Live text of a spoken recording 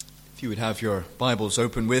If you would have your Bibles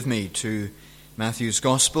open with me to Matthew's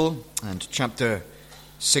Gospel and chapter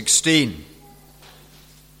 16.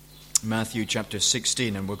 Matthew chapter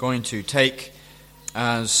 16, and we're going to take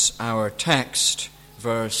as our text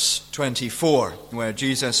verse 24, where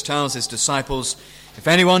Jesus tells his disciples, "If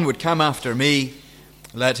anyone would come after me,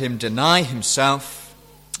 let him deny himself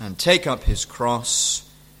and take up his cross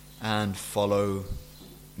and follow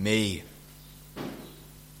me."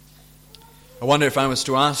 I wonder if I was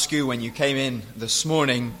to ask you when you came in this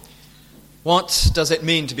morning, what does it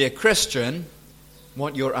mean to be a Christian?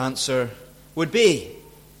 What your answer would be.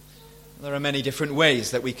 There are many different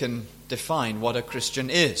ways that we can define what a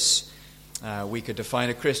Christian is. We could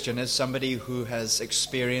define a Christian as somebody who has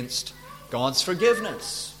experienced God's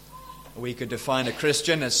forgiveness. We could define a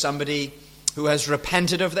Christian as somebody who has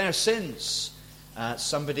repented of their sins.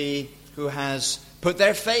 Somebody who has put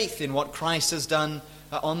their faith in what Christ has done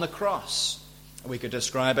on the cross. We could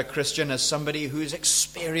describe a Christian as somebody who's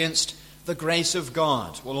experienced the grace of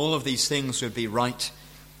God. Well, all of these things would be right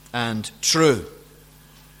and true.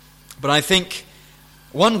 But I think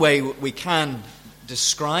one way we can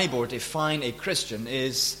describe or define a Christian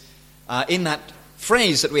is in that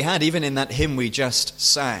phrase that we had, even in that hymn we just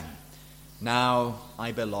sang. Now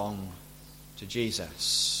I belong to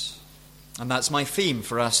Jesus. And that's my theme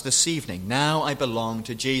for us this evening. Now I belong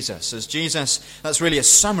to Jesus. As Jesus, that's really a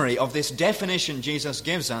summary of this definition Jesus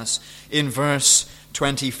gives us in verse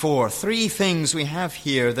 24. Three things we have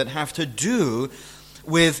here that have to do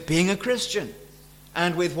with being a Christian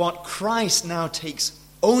and with what Christ now takes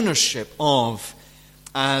ownership of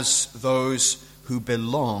as those who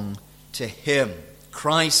belong to him.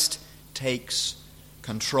 Christ takes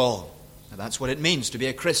control. Now, that's what it means to be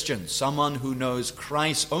a Christian, someone who knows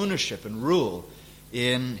Christ's ownership and rule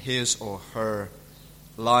in his or her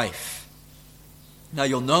life. Now,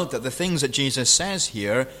 you'll note that the things that Jesus says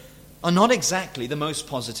here are not exactly the most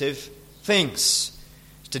positive things.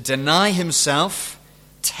 To deny himself,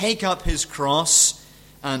 take up his cross,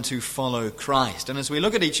 and to follow Christ. And as we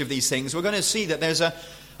look at each of these things, we're going to see that there's a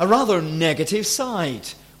rather negative side,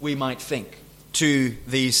 we might think, to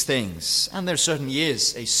these things. And there certainly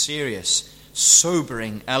is a serious,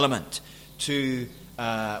 sobering element to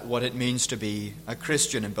what it means to be a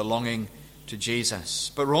Christian and belonging to Jesus.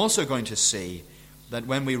 But we're also going to see that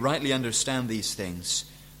when we rightly understand these things,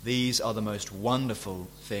 these are the most wonderful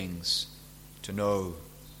things to know.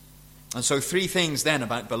 And so three things then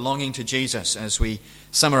about belonging to Jesus as we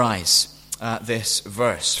summarize this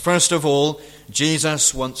verse. First of all,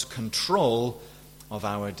 Jesus wants control of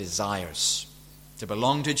our desires. To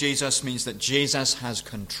belong to Jesus means that Jesus has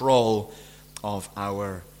control of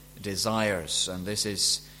our desires. And this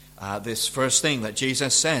is this first thing that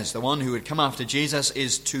Jesus says. The one who would come after Jesus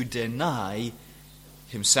is to deny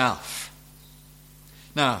himself.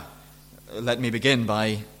 Now, let me begin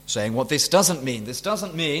by saying what this doesn't mean. This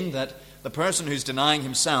doesn't mean that the person who's denying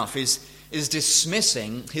himself is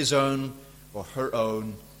dismissing his own or her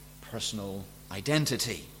own personal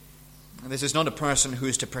identity. This is not a person who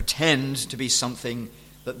is to pretend to be something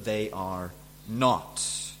that they are not.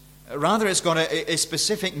 Rather, it's got a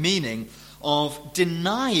specific meaning of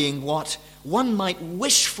denying what one might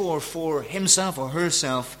wish for himself or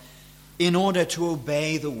herself in order to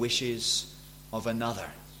obey the wishes of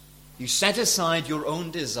another. You set aside your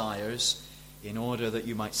own desires in order that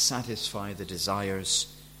you might satisfy the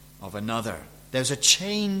desires of another. There's a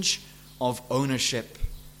change of ownership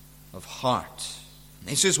of heart.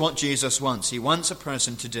 This is what Jesus wants. He wants a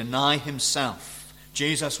person to deny himself.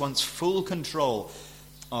 Jesus wants full control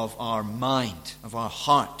of our mind, of our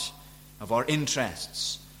heart, of our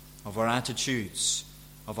interests, of our attitudes,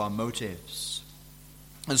 of our motives.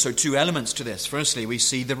 And so two elements to this. Firstly, we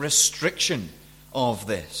see the restriction of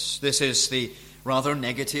this. This is the rather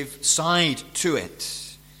negative side to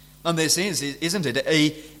it. And this is, isn't it,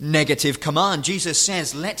 a negative command. Jesus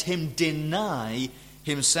says, let him deny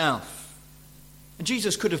himself. And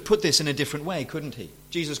Jesus could have put this in a different way, couldn't he?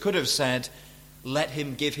 Jesus could have said, let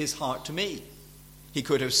him give his heart to me. He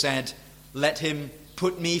could have said, let him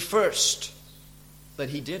put me first. But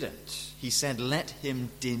he didn't. He said, let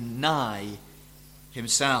him deny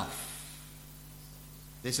himself.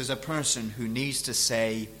 This is a person who needs to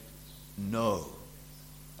say no.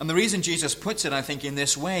 And the reason Jesus puts it, I think, in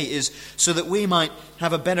this way is so that we might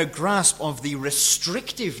have a better grasp of the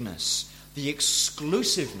restrictiveness, the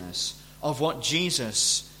exclusiveness of what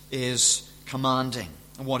Jesus is commanding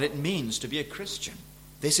and what it means to be a Christian.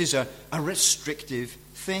 This is a restrictive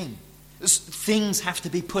thing. Things have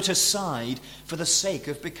to be put aside for the sake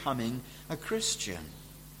of becoming a Christian.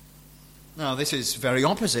 Now, this is very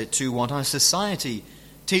opposite to what our society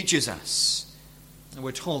teaches us. And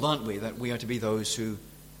we're told, aren't we, that we are to be those who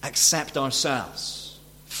accept ourselves.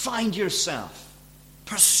 Find yourself.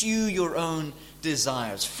 Pursue your own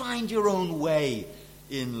desires. Find your own way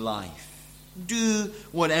in life. Do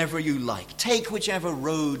whatever you like. Take whichever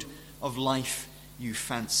road of life you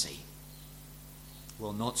fancy.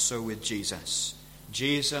 Well, not so with Jesus.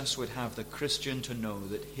 Jesus would have the Christian to know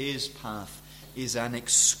that his path is an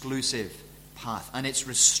exclusive path, and it's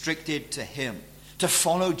restricted to him. To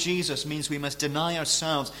follow Jesus means we must deny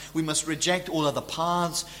ourselves. We must reject all other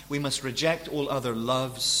paths. We must reject all other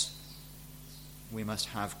loves. We must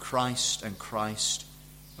have Christ and Christ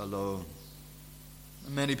alone.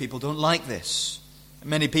 Many people don't like this.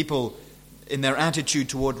 Many people, in their attitude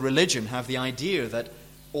toward religion, have the idea that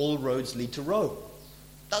all roads lead to Rome.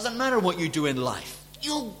 Doesn't matter what you do in life.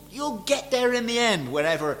 You'll get there in the end,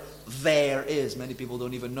 wherever there is. Many people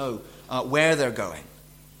don't even know where they're going.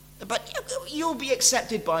 But you'll be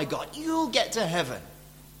accepted by God. You'll get to heaven.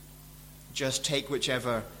 Just take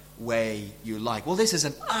whichever way you like. Well, this is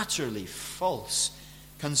an utterly false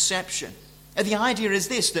conception. And the idea is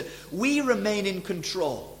this, that we remain in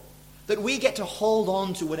control. That we get to hold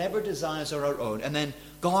on to whatever desires are our own, and then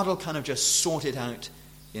God will kind of just sort it out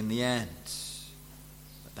in the end.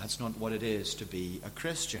 But that's not what it is to be a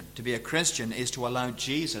Christian. To be a Christian is to allow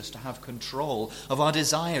Jesus to have control of our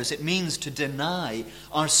desires. It means to deny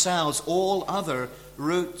ourselves all other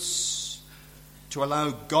routes. To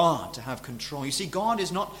allow God to have control. You see, God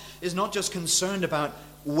is not just concerned about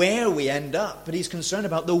where we end up, but he's concerned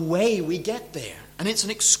about the way we get there. And it's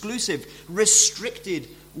an exclusive, restricted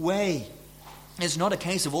way. It's not a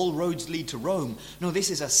case of all roads lead to Rome. No,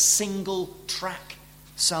 this is a single track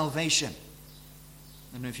salvation.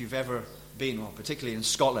 I don't know if you've ever been, well, particularly in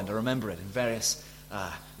Scotland, I remember it, in various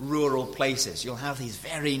rural places. You'll have these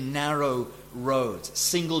very narrow roads,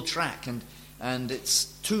 single track, and it's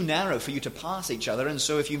too narrow for you to pass each other. And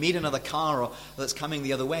so if you meet another car that's coming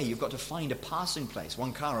the other way, you've got to find a passing place.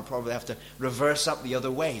 One car will probably have to reverse up the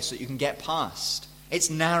other way so that you can get past. It's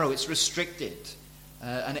narrow, it's restricted,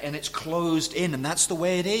 and it's closed in, and that's the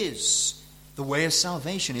way it is. The way of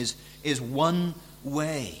salvation is one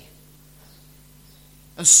way.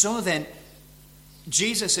 And so then,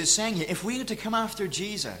 Jesus is saying here, if we are to come after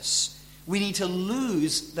Jesus, we need to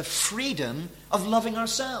lose the freedom of loving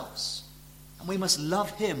ourselves. And we must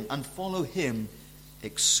love him and follow him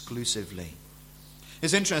exclusively.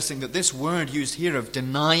 It's interesting that this word used here of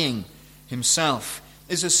denying himself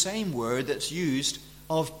is the same word that's used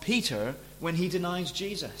of Peter when he denies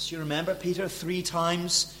Jesus. You remember Peter 3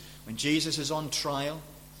 times when Jesus is on trial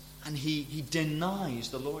and he denies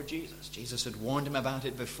the Lord Jesus. Jesus had warned him about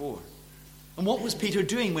it before. And what was Peter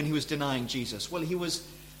doing when he was denying Jesus? Well, he was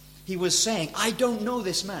saying, I don't know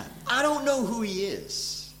this man. I don't know who he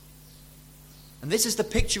is. And this is the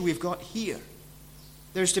picture we've got here.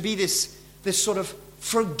 There's to be this sort of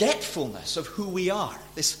forgetfulness of who we are.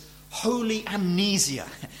 This holy amnesia,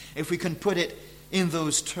 if we can put it in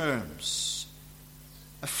those terms.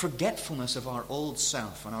 A forgetfulness of our old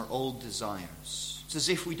self and our old desires. It's as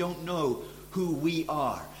if we don't know who we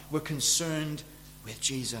are. We're concerned with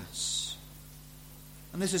Jesus.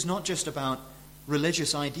 And this is not just about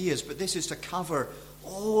religious ideas, but this is to cover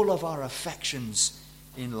all of our affections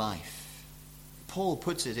in life. Paul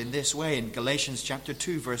puts it in this way in Galatians chapter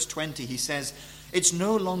 2, verse 20. He says, it's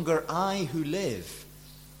no longer I who live,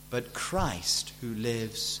 but Christ who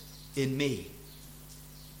lives in me.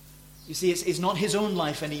 You see, it's not his own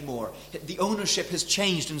life anymore. The ownership has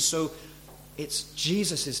changed, and so it's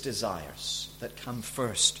Jesus' desires that come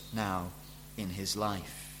first now in his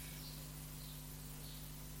life.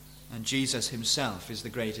 And Jesus himself is the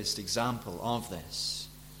greatest example of this.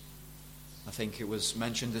 I think it was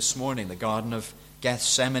mentioned this morning, the Garden of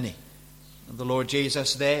Gethsemane. And the Lord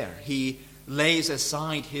Jesus there, he lays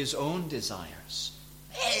aside his own desires.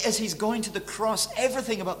 As he's going to the cross,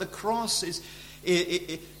 everything about the cross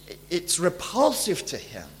it's repulsive to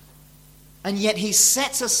him. And yet he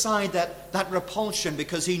sets aside that repulsion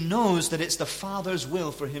because he knows that it's the Father's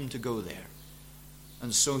will for him to go there.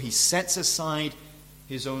 And so he sets aside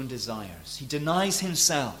his own desires. He denies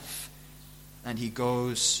himself and he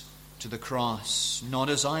goes to the cross. Not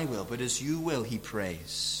as I will, but as you will, he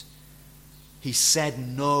prays. He said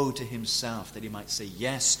no to himself that he might say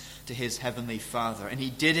yes to his heavenly Father. And he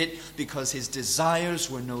did it because his desires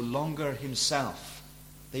were no longer himself.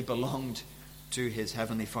 They belonged to his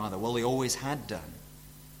heavenly Father. Well, he always had done.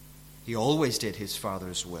 He always did his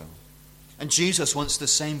Father's will. And Jesus wants the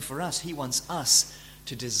same for us. He wants us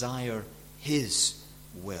to desire his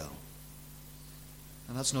will.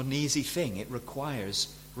 And that's not an easy thing. It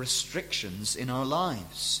requires restrictions in our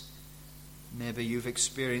lives. Maybe you've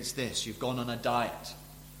experienced this. You've gone on a diet.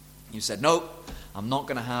 You said, nope, I'm not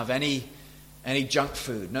going to have any junk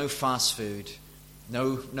food, no fast food,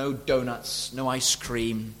 no donuts, no ice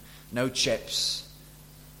cream, no chips.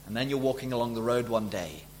 And then you're walking along the road one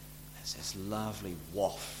day. There's this lovely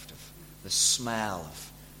waft of the smell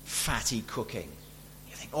of fatty cooking.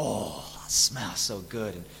 You think, oh, that smells so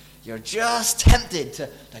good. And you're just tempted to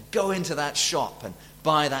go into that shop and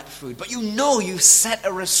buy that food. But you know you've set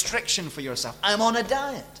a restriction for yourself. I'm on a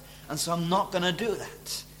diet, and so I'm not going to do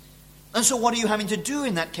that. And so what are you having to do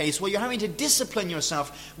in that case? Well, you're having to discipline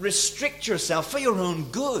yourself, restrict yourself for your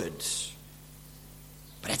own good.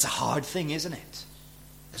 But it's a hard thing, isn't it?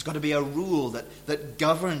 There's got to be a rule that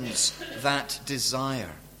governs that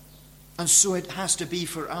desire. And so it has to be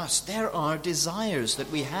for us. There are desires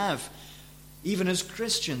that we have, even as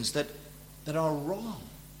Christians, that are wrong.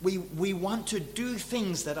 We want to do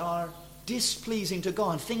things that are displeasing to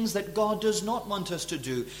God, things that God does not want us to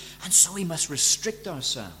do. And so we must restrict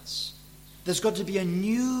ourselves. There's got to be a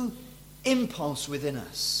new impulse within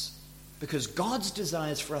us, because God's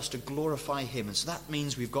desire is for us to glorify Him. And so that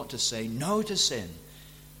means we've got to say no to sin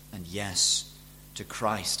and yes to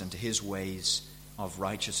Christ and to His ways of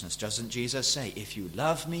righteousness. Doesn't Jesus say, if you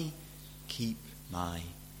love me, keep my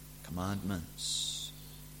commandments?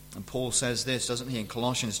 And Paul says this, doesn't he, in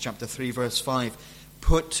Colossians chapter 3, verse 5,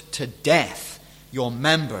 put to death your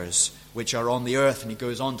members which are on the earth. And he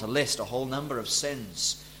goes on to list a whole number of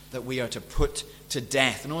sins that we are to put to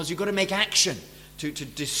death. In other words, you've got to make action to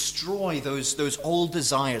destroy those old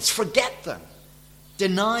desires. Forget them.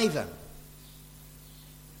 Deny them.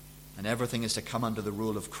 And everything is to come under the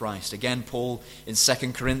rule of Christ. Again, Paul in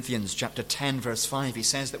 2 Corinthians chapter 10, verse 5, he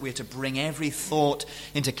says that we are to bring every thought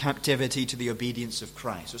into captivity to the obedience of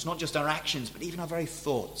Christ. So it's not just our actions, but even our very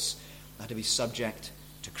thoughts are to be subject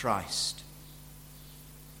to Christ.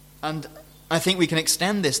 And I think we can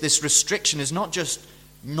extend this. This restriction is not just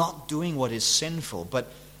not doing what is sinful, but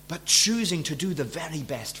choosing to do the very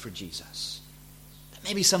best for Jesus. There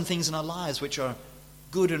may be some things in our lives which are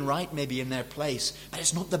good and right, maybe in their place, but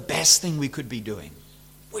it's not the best thing we could be doing.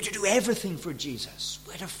 We're to do everything for Jesus.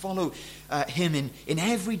 We're to follow Him in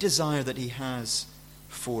every desire that He has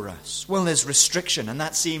for us. Well, there's restriction, and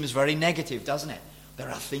that seems very negative, doesn't it? There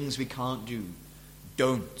are things we can't do.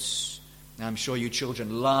 Don'ts. Now, I'm sure you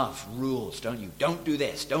children love rules, don't you? Don't do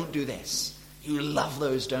this, don't do this. You love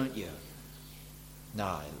those, don't you?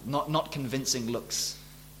 No, not convincing looks.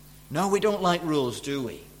 No, we don't like rules, do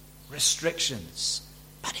we? Restrictions.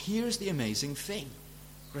 But here's the amazing thing.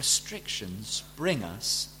 Restrictions bring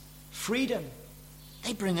us freedom.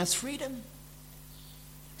 They bring us freedom.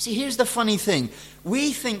 See, here's the funny thing.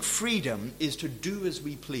 We think freedom is to do as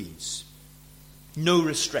we please. No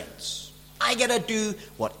restraints. I get to do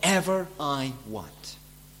whatever I want.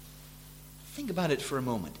 Think about it for a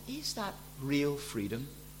moment. Is that real freedom?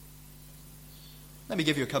 Let me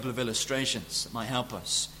give you a couple of illustrations that might help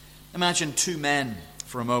us. Imagine two men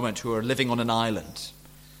for a moment who are living on an island.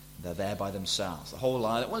 They're there by themselves. The whole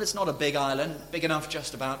island. Well, it's not a big island, big enough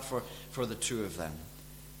just about for the two of them.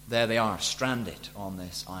 There they are, stranded on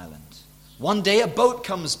this island. One day a boat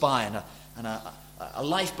comes by and a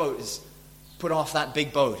lifeboat is put off that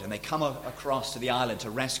big boat, and they come across to the island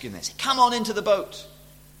to rescue them. They say, come on into the boat.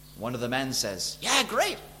 One of the men says, yeah,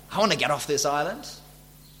 great. I want to get off this island.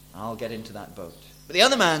 I'll get into that boat. But the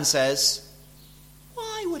other man says,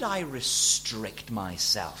 why would I restrict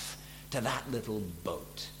myself to that little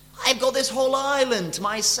boat? I've got this whole island to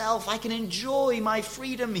myself. I can enjoy my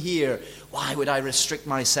freedom here. Why would I restrict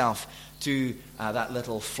myself to that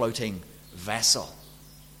little floating vessel?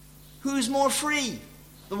 Who's more free?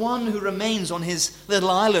 The one who remains on his little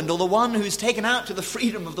island, or the one who's taken out to the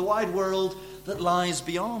freedom of the wide world that lies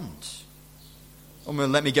beyond? Well,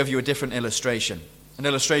 let me give you a different illustration. An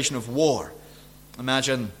illustration of war.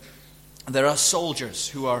 Imagine there are soldiers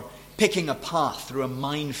who are picking a path through a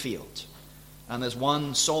minefield. And there's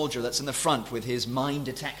one soldier that's in the front with his mine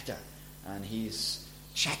detector. And he's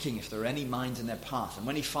checking if there are any mines in their path. And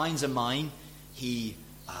when he finds a mine, he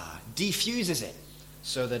defuses it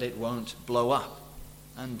so that it won't blow up.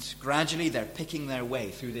 And gradually they're picking their way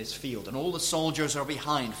through this field. And all the soldiers are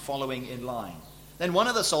behind, following in line. Then one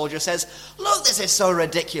of the soldiers says, look, this is so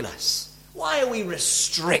ridiculous. Why are we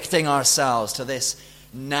restricting ourselves to this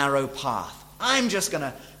narrow path? I'm just going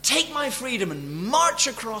to take my freedom and march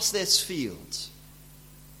across this field.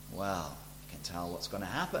 Well, you can tell what's going to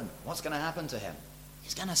happen. What's going to happen to him?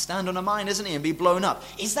 He's going to stand on a mine, isn't he, and be blown up.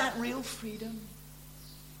 Is that real freedom?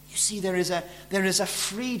 You see, there is a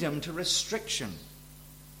freedom to restriction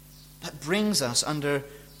that brings us under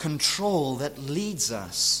control, that leads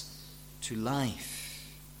us to life.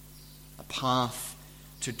 path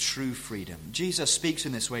to true freedom. Jesus speaks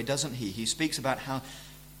in this way, doesn't he? He speaks about how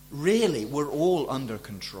really we're all under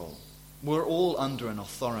control. We're all under an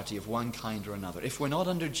authority of one kind or another. If we're not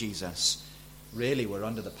under Jesus, really we're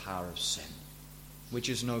under the power of sin, which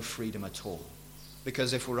is no freedom at all.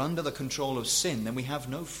 Because if we're under the control of sin, then we have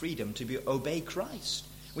no freedom to obey Christ.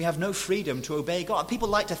 We have no freedom to obey God. People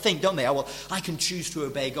like to think, don't they, oh, well, I can choose to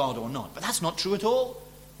obey God or not. But that's not true at all.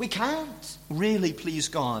 We can't really please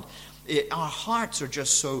God. Our hearts are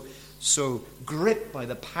just so gripped by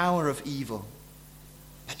the power of evil.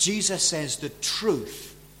 But Jesus says the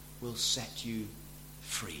truth will set you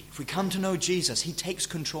free. If we come to know Jesus, he takes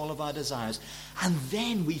control of our desires. And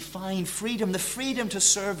then we find freedom, the freedom to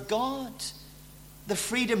serve God, the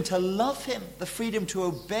freedom to love him, the freedom to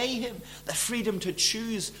obey him, the freedom to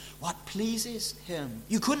choose what pleases him.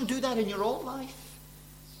 You couldn't do that in your old life.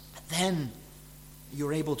 But then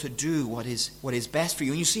you're able to do what is best for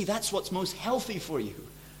you. And you see, that's what's most healthy for you.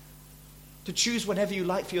 To choose whatever you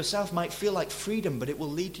like for yourself might feel like freedom, but it will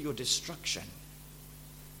lead to your destruction.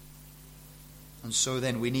 And so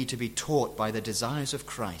then we need to be taught by the desires of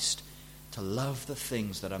Christ to love the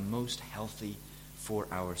things that are most healthy for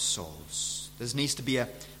our souls. There needs to be a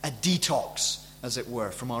detox, as it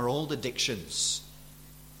were, from our old addictions.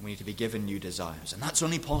 We need to be given new desires. And that's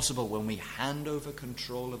only possible when we hand over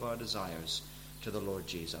control of our desires to the Lord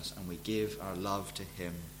Jesus and we give our love to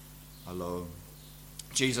him alone.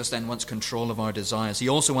 Jesus then wants control of our desires. He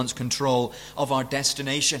also wants control of our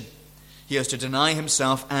destination. He has to deny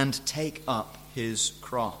himself and take up his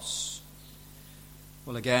cross.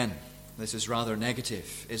 Well, again, this is rather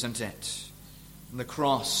negative, isn't it? The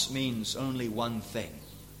cross means only one thing: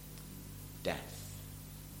 death.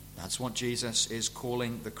 That's what Jesus is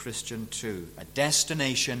calling the Christian to, a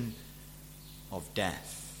destination of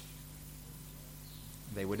death.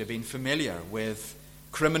 They would have been familiar with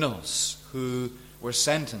criminals who were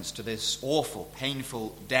sentenced to this awful,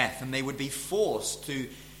 painful death, and they would be forced to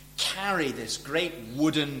carry this great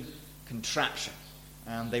wooden contraption,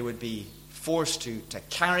 and they would be forced to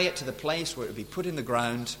carry it to the place where it would be put in the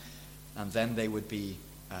ground, and then they would be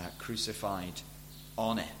crucified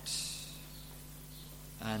on it.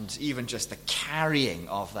 And even just the carrying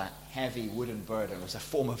of that heavy wooden burden was a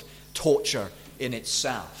form of torture in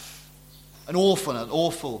itself. An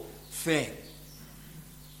awful thing.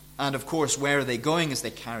 And of course, where are they going as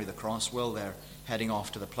they carry the cross? Well, they're heading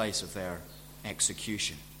off to the place of their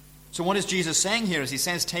execution. So what is Jesus saying here as he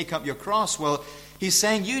says, take up your cross? Well, he's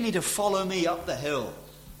saying, you need to follow me up the hill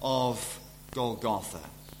of Golgotha.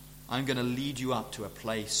 I'm going to lead you up to a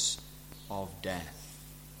place of death.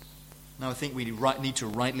 Now, I think we need to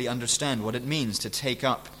rightly understand what it means to take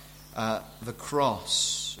up the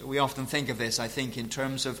cross. We often think of this, I think, in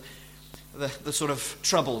terms of the sort of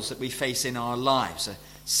troubles that we face in our lives.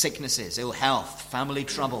 Sicknesses, ill health, family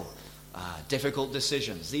trouble, difficult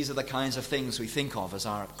decisions. These are the kinds of things we think of as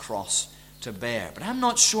our cross to bear. But I'm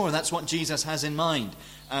not sure that's what Jesus has in mind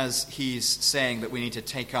as he's saying that we need to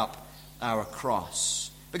take up our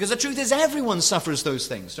cross. Because the truth is, everyone suffers those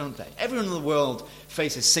things, don't they? Everyone in the world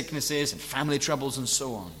faces sicknesses and family troubles and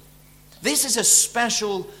so on. This is a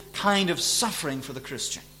special kind of suffering for the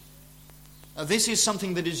Christian. This is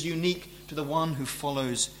something that is unique to the one who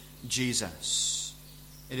follows Jesus.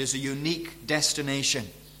 It is a unique destination.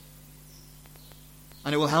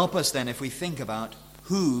 And it will help us then if we think about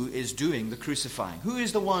who is doing the crucifying. Who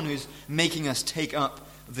is the one who's making us take up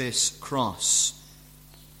this cross?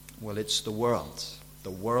 Well, it's the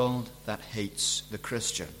world that hates the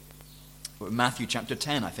Christian. Matthew chapter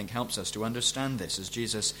 10, I think, helps us to understand this, as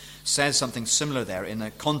Jesus says something similar there in a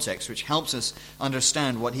context which helps us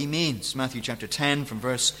understand what he means. Matthew chapter 10 from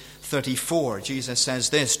verse 34, Jesus says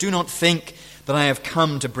this, "Do not think that I have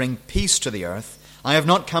come to bring peace to the earth. I have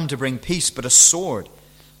not come to bring peace, but a sword.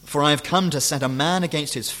 For I have come to set a man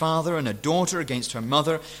against his father, and a daughter against her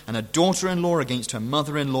mother, and a daughter-in-law against her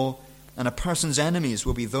mother-in-law, and a person's enemies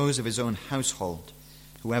will be those of his own household.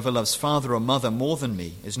 Whoever loves father or mother more than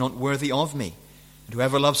me is not worthy of me. And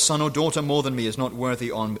whoever loves son or daughter more than me is not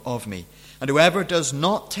worthy of me. And whoever does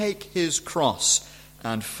not take his cross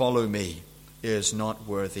and follow me is not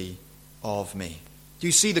worthy of me." Do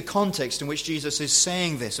you see the context in which Jesus is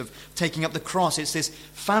saying this, of taking up the cross? It's this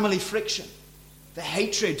family friction, the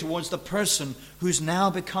hatred towards the person who's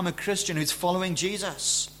now become a Christian, who's following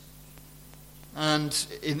Jesus. And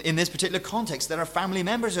in this particular context, there are family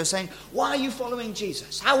members who are saying, "Why are you following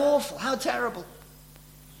Jesus? How awful, how terrible."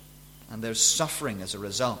 And there's suffering as a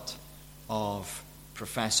result of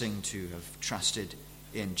professing to have trusted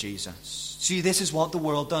in Jesus. See, this is what the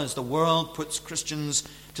world does. The world puts Christians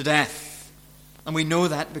to death. And we know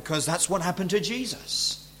that because that's what happened to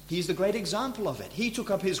Jesus. He's the great example of it. He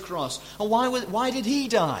took up his cross. And why did he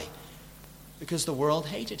die? Because the world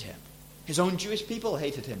hated him. His own Jewish people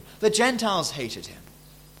hated him. The Gentiles hated him.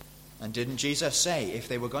 And didn't Jesus say, if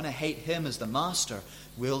they were going to hate him as the master,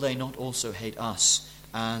 will they not also hate us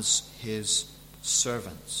as his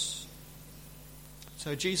servants?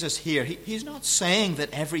 So Jesus here, he's not saying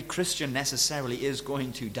that every Christian necessarily is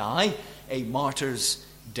going to die a martyr's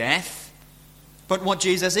death. But what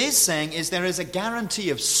Jesus is saying is there is a guarantee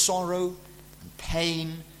of sorrow and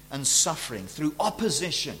pain and suffering through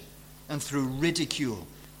opposition and through ridicule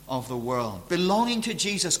of the world. Belonging to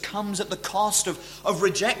Jesus comes at the cost of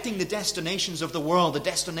rejecting the destinations of the world, the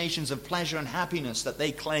destinations of pleasure and happiness that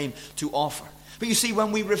they claim to offer. But you see,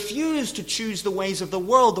 when we refuse to choose the ways of the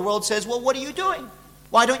world says, well, what are you doing?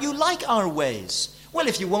 Why don't you like our ways? Well,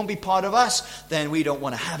 if you won't be part of us, then we don't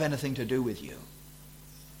want to have anything to do with you.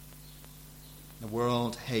 The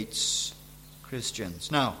world hates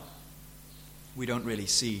Christians. Now, we don't really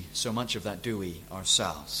see so much of that, do we,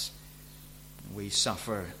 ourselves? We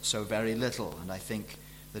suffer so very little, and I think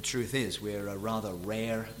the truth is we're a rather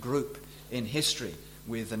rare group in history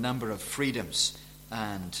with the number of freedoms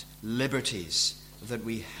and liberties that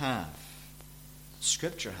we have.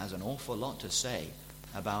 Scripture has an awful lot to say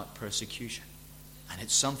about persecution, and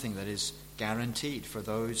it's something that is guaranteed for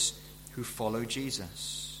those who follow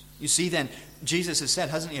Jesus. You see then, Jesus has said,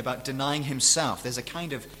 hasn't he, about denying himself. There's a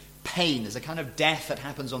kind of pain, there's a kind of death that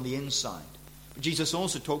happens on the inside. But Jesus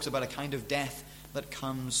also talks about a kind of death that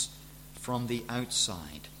comes from the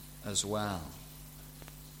outside as well.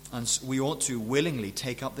 And we ought to willingly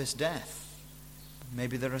take up this death.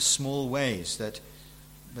 Maybe there are small ways that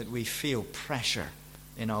we feel pressure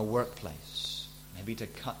in our workplace. Maybe to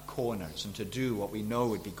cut corners and to do what we know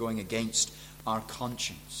would be going against our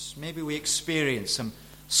conscience. Maybe we experience some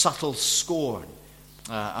subtle scorn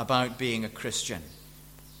about being a Christian.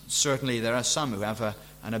 Certainly there are some who have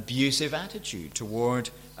an abusive attitude toward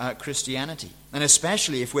Christianity. And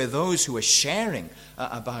especially if we're those who are sharing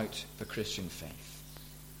about the Christian faith.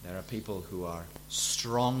 There are people who are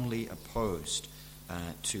strongly opposed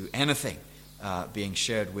to anything being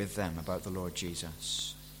shared with them about the Lord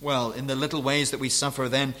Jesus. Well, in the little ways that we suffer,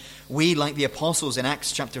 then, we, like the apostles in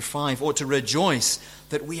Acts chapter 5, ought to rejoice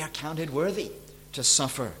that we are counted worthy to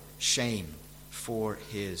suffer shame for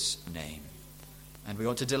his name. And we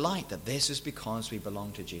ought to delight that this is because we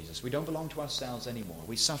belong to Jesus. We don't belong to ourselves anymore.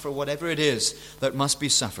 We suffer whatever it is that must be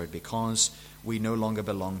suffered because we no longer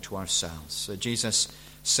belong to ourselves. So Jesus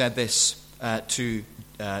said this to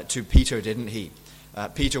Peter, didn't he?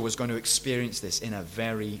 Peter was going to experience this in a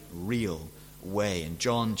very real way. In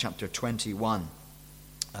John chapter 21,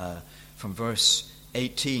 from verse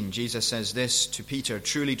 18, Jesus says this to Peter,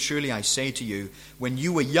 "Truly, truly, I say to you, when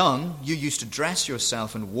you were young, you used to dress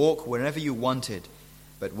yourself and walk wherever you wanted.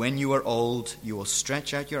 But when you are old, you will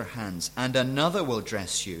stretch out your hands, and another will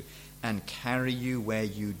dress you and carry you where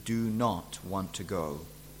you do not want to go."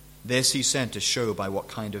 This he said to show by what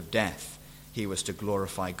kind of death he was to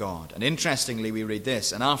glorify God. And interestingly, we read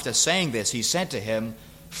this, and after saying this, he said to him,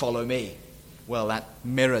 "Follow me." Well, that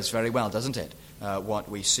mirrors very well, doesn't it, what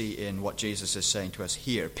we see in what Jesus is saying to us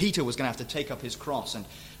here. Peter was going to have to take up his cross,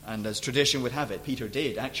 and as tradition would have it, Peter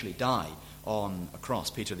did actually die on a cross,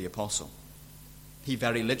 Peter the Apostle. He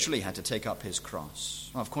very literally had to take up his cross.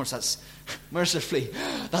 Well, of course, that's mercifully,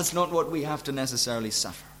 that's not what we have to necessarily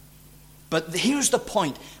suffer. But here's the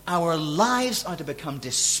point. Our lives are to become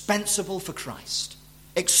dispensable for Christ,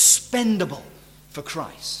 expendable for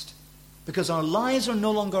Christ. Because our lives are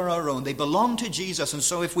no longer our own. They belong to Jesus. And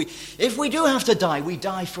so if we do have to die, we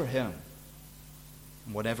die for him.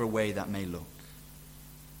 In whatever way that may look.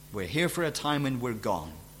 We're here for a time and we're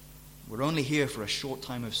gone. We're only here for a short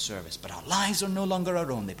time of service. But our lives are no longer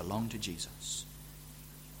our own. They belong to Jesus.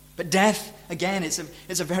 But death, again, it's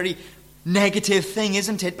a very negative thing,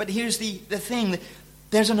 isn't it? But here's the thing.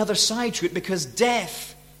 There's another side to it, because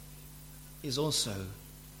death is also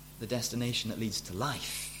the destination that leads to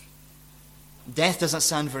life. Death doesn't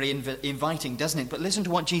sound very inviting, doesn't it? But listen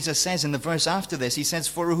to what Jesus says in the verse after this. He says,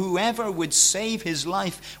 "For whoever would save his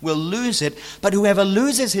life will lose it, but whoever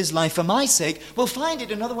loses his life for my sake will find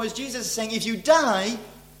it." In other words, Jesus is saying, if you die,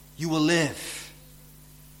 you will live.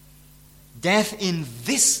 Death in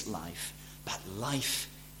this life, but life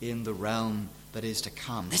in the realm that is to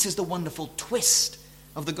come. This is the wonderful twist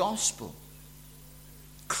of the gospel.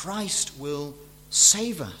 Christ will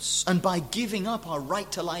save us. And by giving up our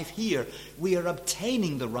right to life here, we are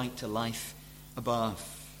obtaining the right to life above.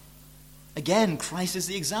 Again, Christ is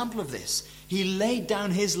the example of this. He laid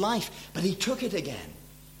down his life, but he took it again.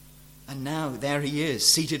 And now there he is,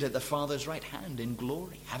 seated at the Father's right hand in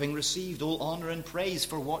glory, having received all honor and praise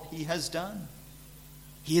for what he has done.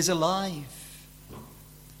 He is alive.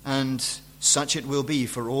 And such it will be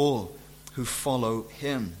for all who follow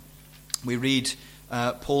him. We read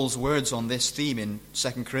Paul's words on this theme in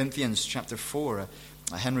 2 Corinthians chapter 4.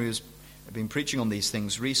 Henry has been preaching on these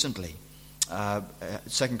things recently.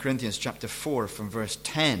 2 Corinthians chapter 4 from verse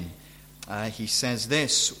 10. He says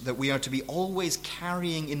this, that we are to be always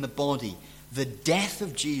carrying in the body the death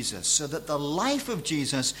of Jesus, so that the life of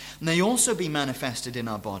Jesus may also be manifested in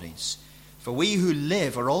our bodies. For we who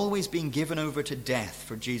live are always being given over to death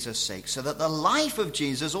for Jesus' sake, so that the life of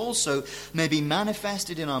Jesus also may be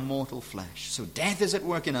manifested in our mortal flesh. So death is at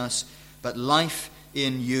work in us, but life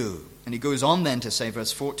in you. And he goes on then to say,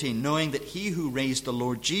 verse 14, knowing that he who raised the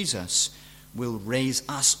Lord Jesus will raise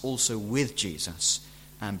us also with Jesus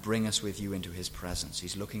and bring us with you into his presence.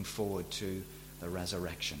 He's looking forward to the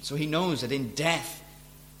resurrection. So he knows that in death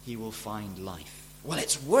he will find life. Well,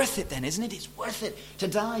 it's worth it then, isn't it? It's worth it to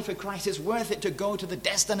die for Christ. It's worth it to go to the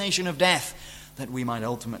destination of death that we might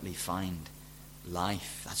ultimately find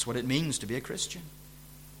life. That's what it means to be a Christian.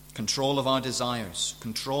 Control of our desires,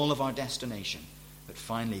 control of our destination, but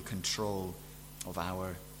finally control of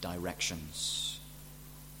our directions.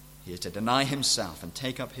 He is to deny himself and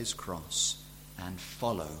take up his cross and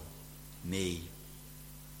follow me.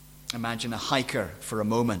 Imagine a hiker for a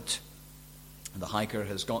moment. The hiker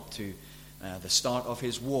has got to the start of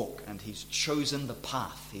his walk, and he's chosen the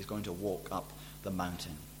path he's going to walk up the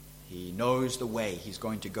mountain. He knows the way he's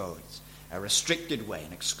going to go. It's a restricted way,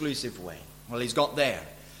 an exclusive way. Well, he's got there,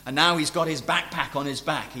 and now he's got his backpack on his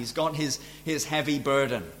back. He's got his heavy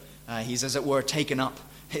burden. He's, as it were, taken up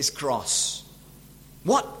his cross.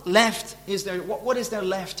 What left is there? What is there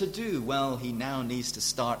left to do? Well, he now needs to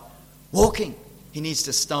start walking. He needs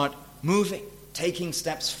to start moving, taking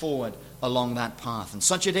steps forward along that path. And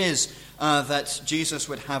such it is that Jesus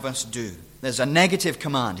would have us do. There's a negative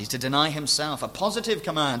command. He's to deny himself. A positive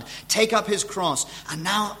command, take up his cross. And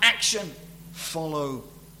now action, follow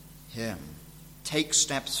him. Take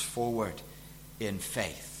steps forward in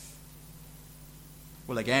faith.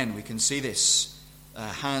 Well, again, we can see this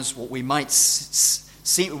has what might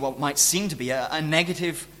seem to be a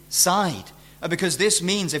negative side. Because this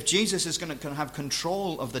means if Jesus is going to have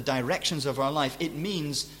control of the directions of our life, it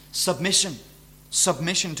means submission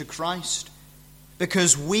to Christ.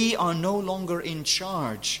 Because we are no longer in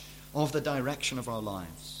charge of the direction of our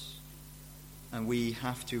lives. And we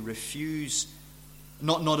have to refuse,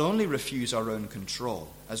 not only refuse our own control,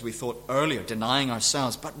 as we thought earlier, denying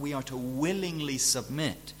ourselves, but we are to willingly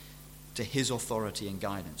submit to his authority and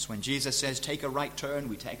guidance. When Jesus says take a right turn,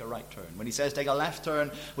 we take a right turn. When he says take a left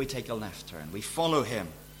turn, we take a left turn. We follow him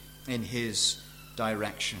in his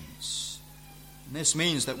directions. And this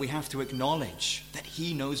means that we have to acknowledge that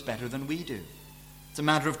he knows better than we do. It's a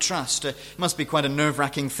matter of trust. It must be quite a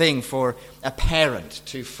nerve-wracking thing for a parent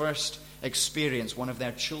to first experience one of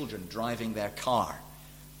their children driving their car.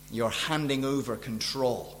 You're handing over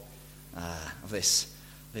control of this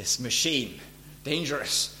machine,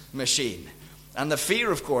 dangerous machine. And the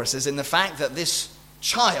fear, of course, is in the fact that this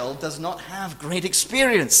child does not have great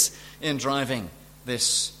experience in driving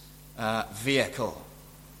this vehicle.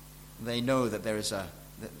 They know that there's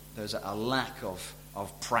a lack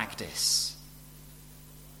of practice.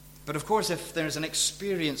 But of course, if there's an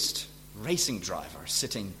experienced racing driver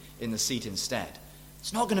sitting in the seat instead,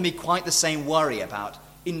 it's not going to be quite the same worry about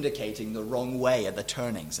indicating the wrong way at the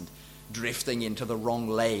turnings and drifting into the wrong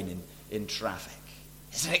lane in traffic.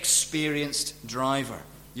 It's an experienced driver.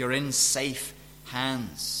 You're in safe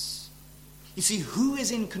hands. You see, who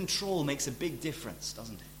is in control makes a big difference,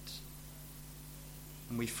 doesn't it?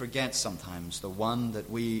 And we forget sometimes the one that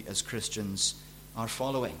we as Christians are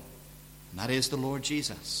following. And that is the Lord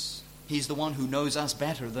Jesus. He's the one who knows us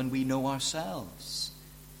better than we know ourselves.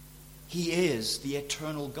 He is the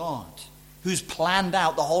eternal God who's planned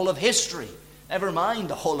out the whole of history, never mind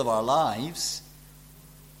the whole of our lives.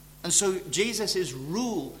 And so Jesus'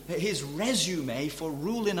 rule, his resume for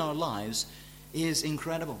rule in our lives is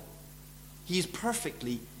incredible. He's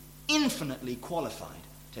perfectly, infinitely qualified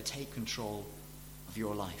to take control of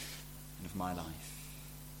your life and of my life.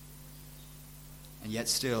 And yet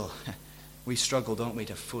still, we struggle, don't we,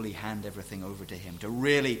 to fully hand everything over to him, to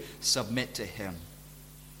really submit to him.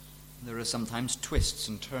 There are sometimes twists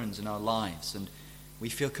and turns in our lives, and we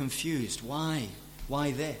feel confused. Why?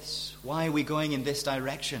 Why this? Why are we going in this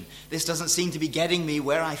direction? This doesn't seem to be getting me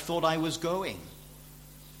where I thought I was going.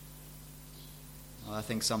 Well, I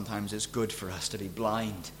think sometimes it's good for us to be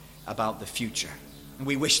blind about the future And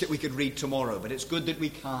we wish that we could read tomorrow, but it's good that we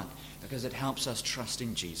can't, because it helps us trust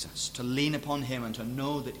in Jesus, to lean upon him and to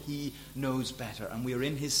know that he knows better, and we are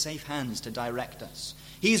in his safe hands to direct us.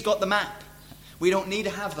 He's got the map. We don't need to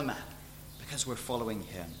have the map because we're following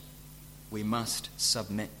him. We must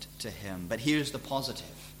submit to him. But here's the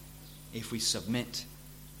positive. If we submit,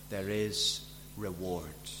 there is reward.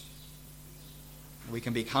 We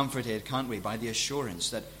can be comforted, can't we, by the assurance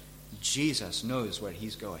that Jesus knows where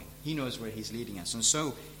he's going. He knows where he's leading us. And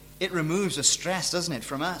so it removes the stress, doesn't it,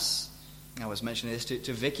 from us? I was mentioning this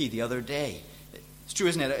to Vicky the other day. It's true,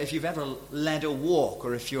 isn't it? If you've ever led a walk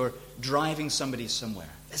or if you're driving somebody somewhere,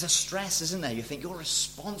 there's a stress, isn't there? You think you're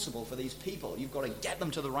responsible for these people. You've got to get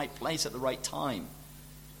them to the right place at the right time.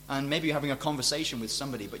 And maybe you're having a conversation with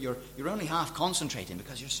somebody, but you're only half concentrating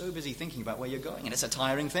because you're so busy thinking about where you're going. And it's a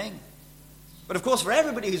tiring thing. But of course, for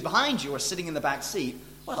everybody who's behind you or sitting in the back seat,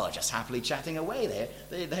 well, they're just happily chatting away there.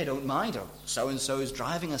 They don't mind. Or so-and-so is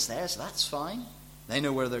driving us there, so that's fine. They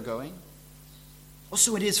know where they're going. Well,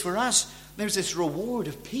 so it is for us. There's this reward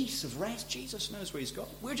of peace, of rest. Jesus knows where he's going.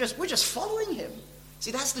 We're just following him.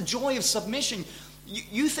 See, that's the joy of submission.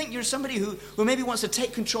 You think you're somebody who maybe wants to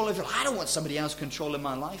take control of your life. I don't want somebody else controlling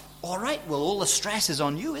my life. All right, well, all the stress is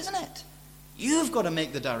on you, isn't it? You've got to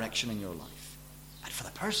make the direction in your life. But for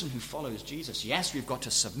the person who follows Jesus, yes, we've got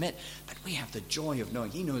to submit, but we have the joy of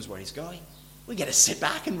knowing he knows where he's going. We get to sit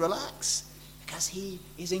back and relax because he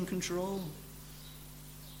is in control.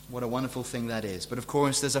 What a wonderful thing that is. But of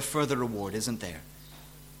course, there's a further reward, isn't there?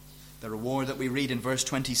 The reward that we read in verse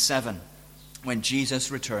 27. When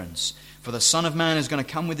Jesus returns. For the Son of Man is going to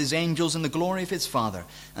come with his angels in the glory of his Father,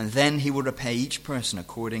 and then he will repay each person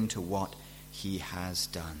according to what he has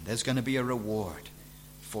done. There's going to be a reward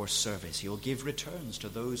for service. He will give returns to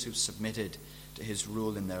those who've submitted to his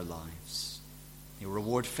rule in their lives. He will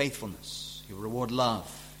reward faithfulness. He will reward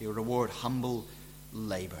love. He will reward humble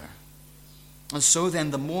labor. And so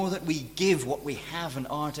then, the more that we give what we have and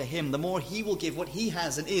are to him, the more he will give what he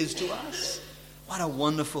has and is to us. What a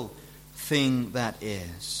wonderful thing that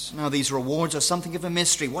is. Now, these rewards are something of a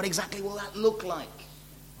mystery. What exactly will that look like?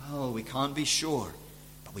 Well, we can't be sure,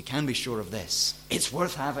 but we can be sure of this. It's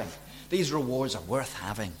worth having. These rewards are worth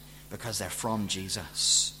having because they're from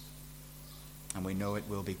Jesus. And we know it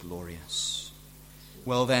will be glorious.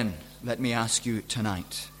 Well then, let me ask you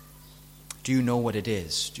tonight, do you know what it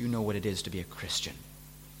is? Do you know what it is to be a Christian?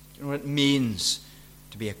 Do you know what it means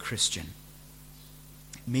to be a Christian?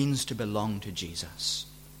 It means to belong to Jesus.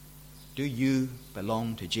 Do you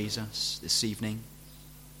belong to Jesus this evening?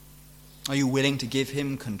 Are you willing to give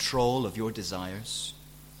him control of your desires?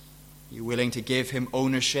 Are you willing to give him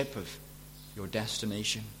ownership of your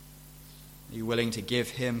destination? Are you willing to give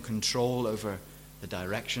him control over the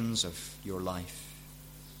directions of your life?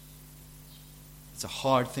 It's a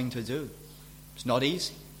hard thing to do. It's not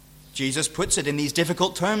easy. Jesus puts it in these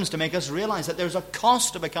difficult terms to make us realize that there's a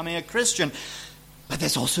cost to becoming a Christian, but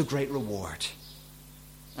there's also great reward.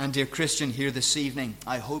 And dear Christian, here this evening,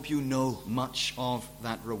 I hope you know much of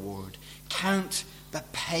that reward. Count the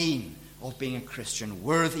pain of being a Christian,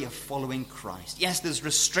 worthy of following Christ. Yes, there's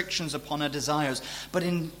restrictions upon our desires, but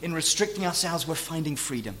in restricting ourselves, we're finding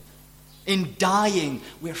freedom. In dying,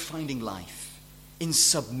 we're finding life. In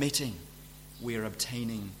submitting, we're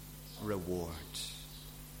obtaining reward.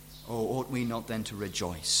 Oh, ought we not then to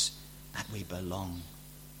rejoice that we belong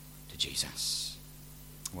to Jesus?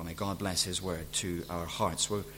 Well, may God bless his word to our hearts. We're